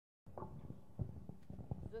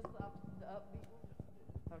I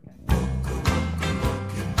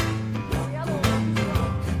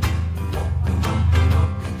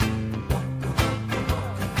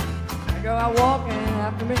go out walking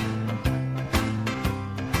after me.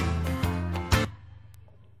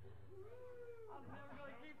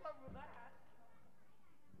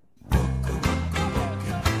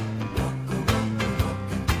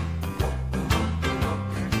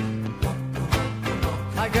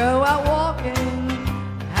 I go out walking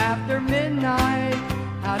after midnight,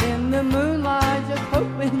 out in the moonlight, just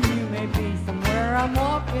hoping you may be somewhere. I'm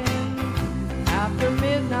walking after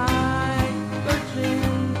midnight,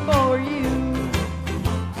 searching for you.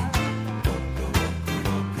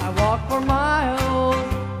 I walk for miles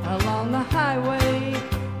along the highway.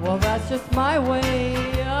 Well, that's just my way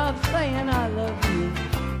of saying I love you.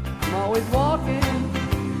 I'm always walking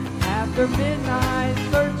after midnight,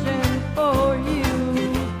 searching for you.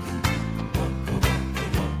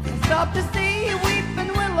 Stop to see a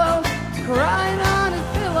weeping willow crying on his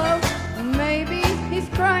pillow. Maybe he's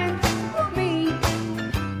crying for me.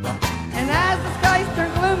 And as the skies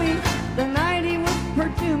turn gloomy, the night he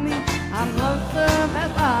whispered to me, I'm lonesome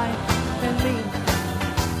as I can be.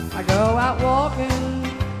 I go out walking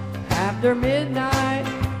after midnight,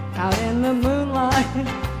 out in the moonlight.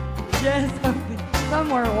 Yes,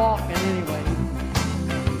 somewhere walking anyway.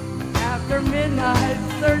 After midnight,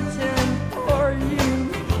 searching for you.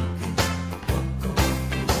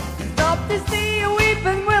 Stop to see a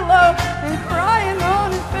weeping willow and crying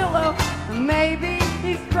on his pillow. Maybe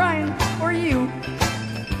he's crying for you.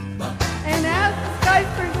 And as the skies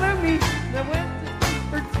turn gloomy, the wind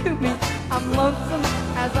whispered to me, I'm lonesome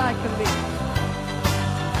as I can be.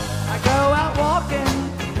 I go out walking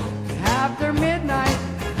after midnight,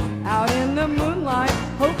 out in the moonlight,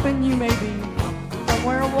 hoping you may be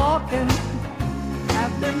somewhere walking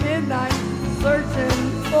after midnight.